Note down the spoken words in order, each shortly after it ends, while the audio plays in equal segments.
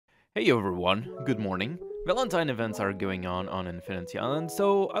Hey everyone, good morning. Valentine events are going on Infinity Island,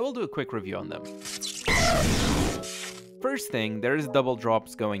 so I will do a quick review on them. First thing, there is double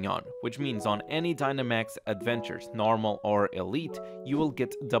drops going on, which means on any Dynamax adventures, normal or elite, you will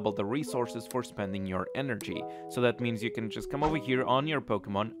get double the resources for spending your energy. So that means you can just come over here on your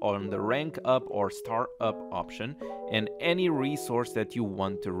Pokemon on the rank up or star up option, and any resource that you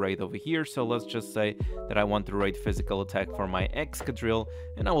want to raid over here. So let's just say that I want to raid physical attack for my Excadrill,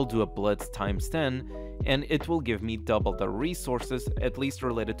 and I will do a Blitz times 10, and it will give me double the resources, at least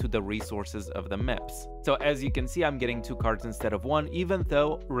related to the resources of the maps. So as you can see, I'm getting 2 cards instead of 1, even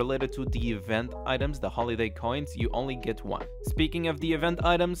though related to the event items, the holiday coins, you only get 1. Speaking of the event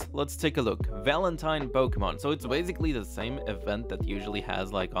items, let's take a look. Valentine Pokemon. So it's basically the same event that usually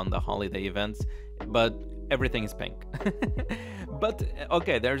has like on the holiday events, but everything is pink. But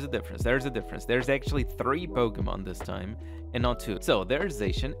okay, there's a difference. There's actually 3 Pokemon this time and not 2. So there's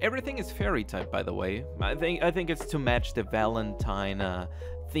Zacian. Everything is fairy type, by the way. I think it's to match the Valentine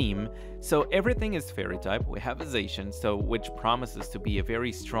theme. So everything is fairy type. We have a Zacian, so which promises to be a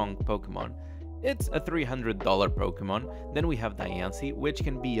very strong Pokemon. It's a $300 Pokemon. Then we have Diancie, which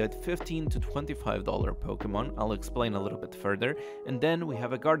can be a $15 to $25 Pokemon. I'll explain a little bit further. And then we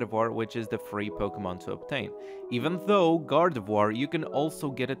have a Gardevoir, which is the free Pokemon to obtain. Even though Gardevoir, you can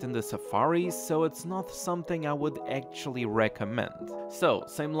also get it in the Safari, so it's not something I would actually recommend. So,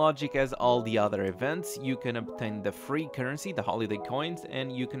 same logic as all the other events, you can obtain the free currency, the holiday coins,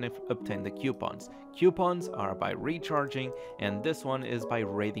 and you can obtain the coupons. Coupons are by recharging, and this one is by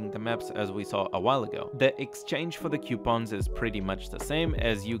raiding the maps, as we saw a while ago. The exchange for the coupons is pretty much the same.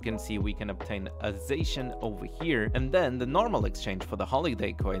 As you can see, we can obtain a Zacian over here, and then the normal exchange for the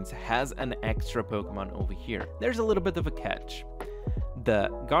holiday coins has an extra Pokemon over here. There's a little bit of a catch. The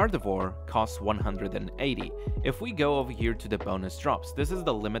Gardevoir costs 180. If we go over here to the bonus drops, this is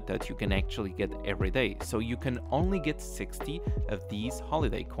the limit that you can actually get every day. So you can only get 60 of these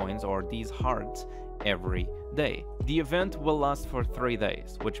holiday coins or these hearts every day. The event will last for 3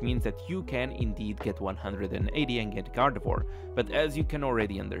 days, which means that you can indeed get 180 and get Gardevoir. But as you can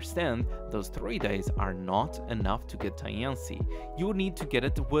already understand, those 3 days are not enough to get Diancie. You need to get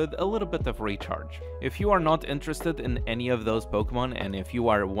it with a little bit of recharge. If you are not interested in any of those Pokemon, and if you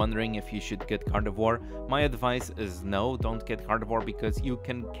are wondering if you should get Gardevoir, my advice is no, don't get Gardevoir, because you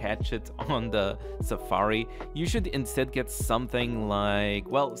can catch it on the Safari. You should instead get something like,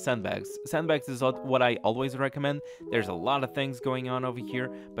 well, Sandbags. Sandbags is what I always recommend. There's a lot of things going on over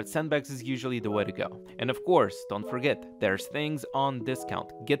here, but Sandbags is usually the way to go. And of course, don't forget, there's things on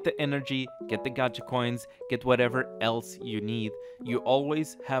discount. Get the energy, get the gacha coins, get whatever else you need. You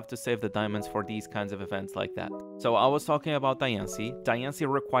always have to save the diamonds for these kinds of events like that. So I was talking about Diancie. Diancie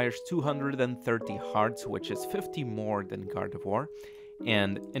requires 230 hearts, which is 50 more than Gardevoir.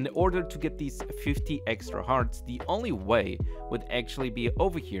 And in order to get these 50 extra hearts, the only way would actually be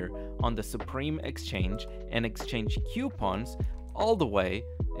over here on the Supreme Exchange and exchange coupons all the way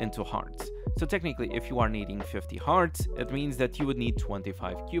into hearts. So technically, if you are needing 50 hearts, it means that you would need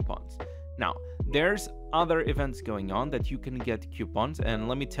 25 coupons. Now, there's other events going on that you can get coupons, and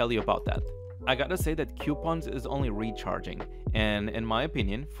let me tell you about that. I gotta say that coupons is only recharging, and in my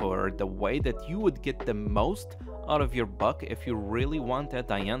opinion, for the way that you would get the most out of your buck if you really want a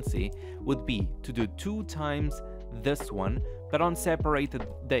Diancie, would be to do 2 times this one, but on separated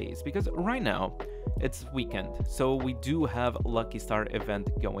days, because right now it's weekend, so we do have Lucky Star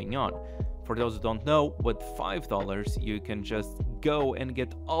event going on. For those who don't know, with $5 you can just go and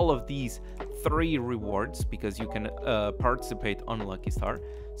get all of these 3 rewards, because you can participate on Lucky Star.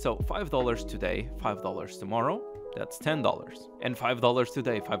 So $5 today, $5 tomorrow, that's $10. And $5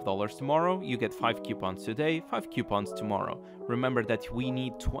 today, $5 tomorrow, you get 5 coupons today, 5 coupons tomorrow. Remember that we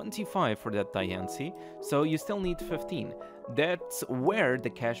need 25 for that Diancie, so you still need 15. That's where the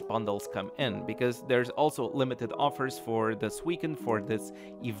cash bundles come in, because there's also limited offers for this weekend, for this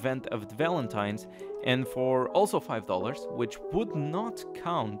event of Valentine's, and for also $5, which would not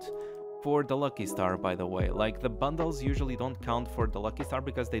count for the Lucky Star, by the way. Like, the bundles usually don't count for the Lucky Star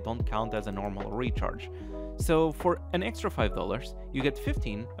because they don't count as a normal recharge. So for an extra $5, you get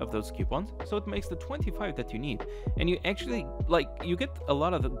 15 of those coupons, so it makes the 25 that you need. And you actually, like, you get a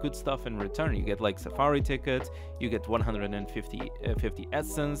lot of the good stuff in return. You get like Safari tickets, you get 150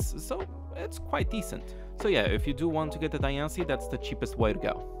 essence, so it's quite decent. So yeah, if you do want to get the Diancie, that's the cheapest way to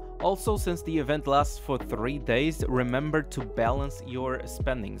go. Also, since the event lasts for 3 days, remember to balance your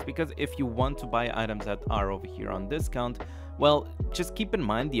spendings, because if you want to buy items that are over here on discount, Well, just keep in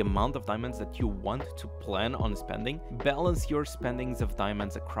mind the amount of diamonds that you want to plan on spending. Balance your spendings of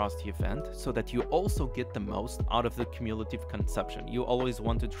diamonds across the event so that you also get the most out of the cumulative consumption. You always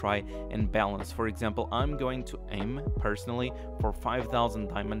want to try and balance. For example, I'm going to aim personally for 5,000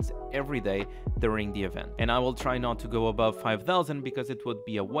 diamonds every day during the event. And I will try not to go above 5,000 because it would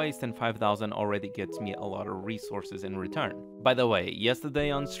be a waste, and 5,000 already gets me a lot of resources in return. By the way,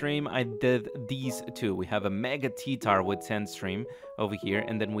 yesterday on stream I did these two. We have a Mega T-Tar with Sandstream over here,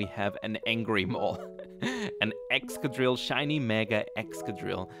 and then we have an Angry Mole. An Excadrill, shiny Mega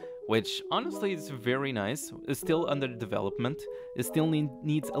Excadrill, which honestly is very nice. It's still under development. It still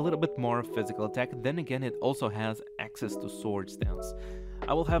needs a little bit more physical attack. Then again, it also has access to Sword Stance.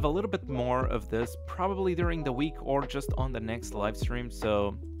 I will have a little bit more of this probably during the week or just on the next live stream,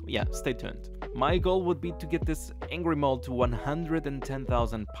 so yeah, stay tuned. My goal would be to get this Angry Mole to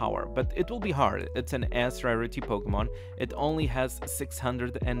 110,000 power, but it will be hard. It's an S rarity Pokemon. It only has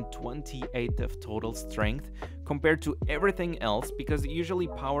 628 of total strength compared to everything else, because usually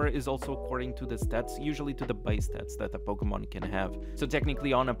power is also according to the stats, usually to the base stats that a Pokemon can have. So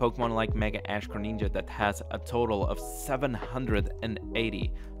technically on a Pokemon like Mega Ash Greninja that has a total of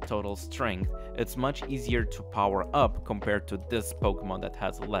 780 total strength, it's much easier to power up compared to this Pokemon that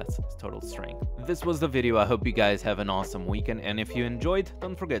has less total strength. This was the video. I hope you guys have an awesome weekend, and if you enjoyed,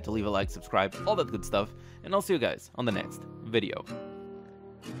 don't forget to leave a like, subscribe, all that good stuff, and I'll see you guys on the next video.